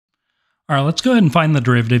All right, let's go ahead and find the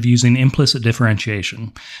derivative using implicit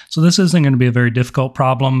differentiation. So this isn't going to be a very difficult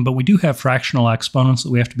problem, but we do have fractional exponents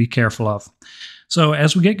that we have to be careful of. So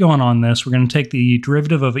as we get going on this, we're going to take the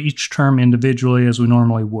derivative of each term individually as we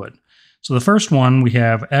normally would. So the first one, we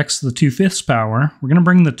have x to the 2/5 power. We're going to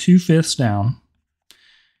bring the 2/5 down.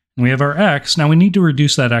 And we have our x. Now we need to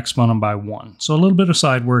reduce that exponent by 1. So a little bit of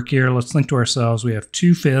side work here. Let's think to ourselves, we have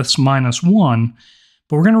 2/5 minus 1,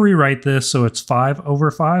 but we're going to rewrite this so it's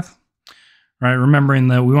 5/5. Right, remembering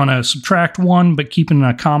that we want to subtract 1, but keeping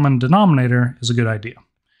a common denominator is a good idea.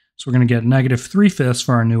 So we're going to get negative 3/5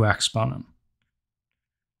 for our new exponent.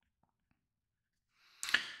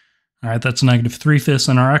 All right, that's negative 3/5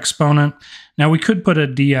 in our exponent. Now we could put a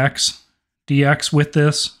dx with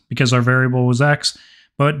this because our variable was x,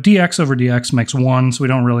 but dx over dx makes 1, so we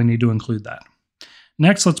don't really need to include that.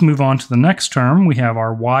 Next, let's move on to the next term. We have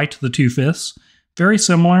our y to the 2/5. Very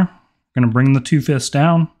similar. We're going to bring the 2/5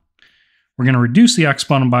 down. We're going to reduce the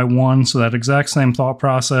exponent by 1, so that exact same thought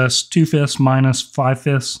process, 2/5 minus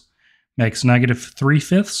 5/5 makes negative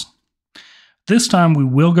 3/5. This time we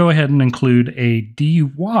will go ahead and include a dy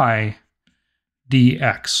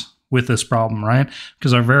dx with this problem, right?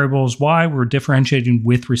 Because our variable is y, we're differentiating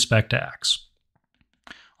with respect to x.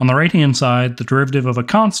 On the right-hand side, the derivative of a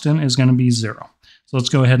constant is going to be 0. So let's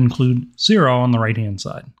go ahead and include 0 on the right-hand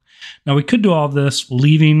side. Now we could do all of this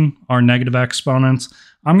leaving our negative exponents.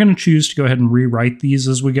 I'm going to choose to go ahead and rewrite these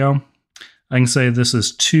as we go. I can say this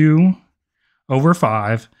is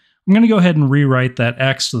 2/5. I'm going to go ahead and rewrite that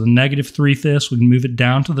x to the negative 3/5. We can move it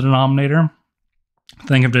down to the denominator.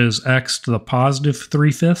 Think of it as x to the positive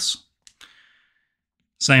 3/5.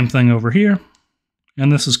 Same thing over here.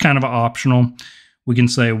 And this is kind of optional. We can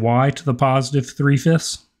say y to the positive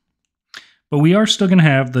 3/5. But we are still going to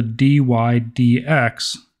have the dy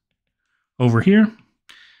dx over here.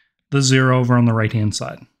 The 0 over on the right-hand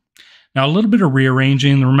side. Now, a little bit of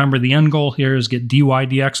rearranging. Remember, the end goal here is get dy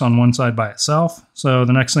dx on one side by itself. So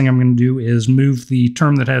the next thing I'm going to do is move the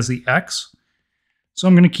term that has the x. So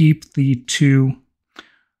I'm going to keep the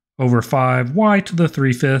 2/5 y to the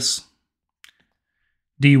 3/5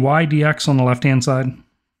 dy dx on the left-hand side.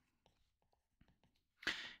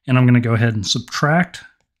 And I'm going to go ahead and subtract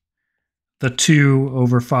the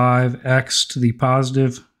 2/5 x to the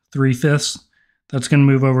positive 3/5. That's going to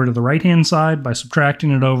move over to the right-hand side by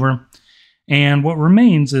subtracting it over. And what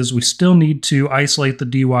remains is we still need to isolate the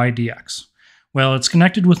dy dx. Well, it's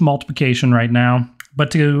connected with multiplication right now,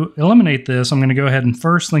 but to eliminate this, I'm going to go ahead and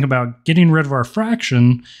first think about getting rid of our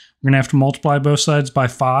fraction. We're going to have to multiply both sides by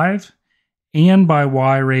 5 and by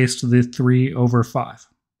y raised to the 3/5.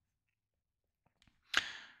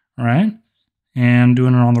 All right. And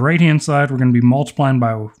doing it on the right-hand side, we're going to be multiplying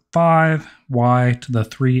by 5, y to the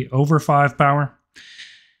 3/5 power.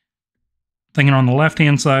 Thinking on the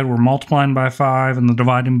left-hand side, we're multiplying by 5, and the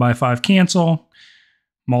dividing by 5 cancel.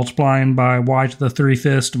 Multiplying by y to the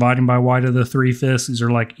 3/5, dividing by y to the 3/5. These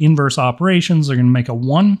are like inverse operations. They're going to make a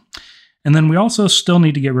 1. And then we also still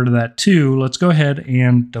need to get rid of that 2. Let's go ahead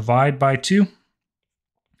and divide by 2.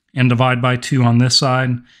 And divide by 2 on this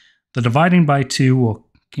side. The dividing by 2 will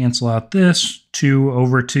cancel out this.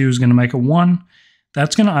 2/2 is going to make a 1.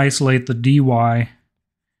 That's going to isolate the dy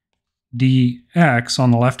dx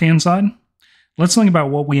on the left-hand side. Let's think about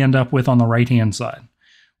what we end up with on the right-hand side.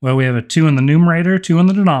 Well, we have a 2 in the numerator, 2 in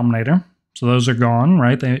the denominator. So those are gone,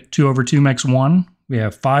 right? 2/2 makes 1. We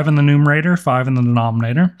have 5 in the numerator, 5 in the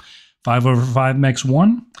denominator. 5/5 makes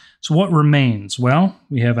 1. So what remains? Well,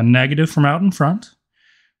 we have a negative from out in front.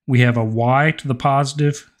 We have a y to the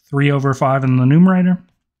positive 3/5 in the numerator.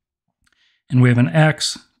 And we have an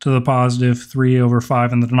x to the positive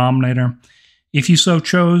 3/5 in the denominator. If you so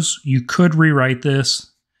chose, you could rewrite this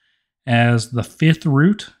as the 5th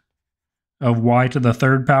root of y to the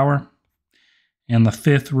 3rd power and the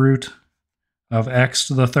 5th root of x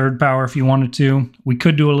to the 3rd power if you wanted to. We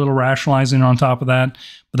could do a little rationalizing on top of that,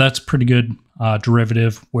 but that's a pretty good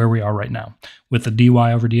derivative where we are right now with the dy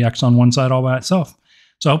over dx on one side all by itself.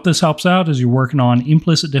 So I hope this helps out as you're working on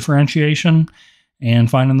implicit differentiation and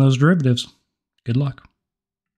finding those derivatives. Good luck.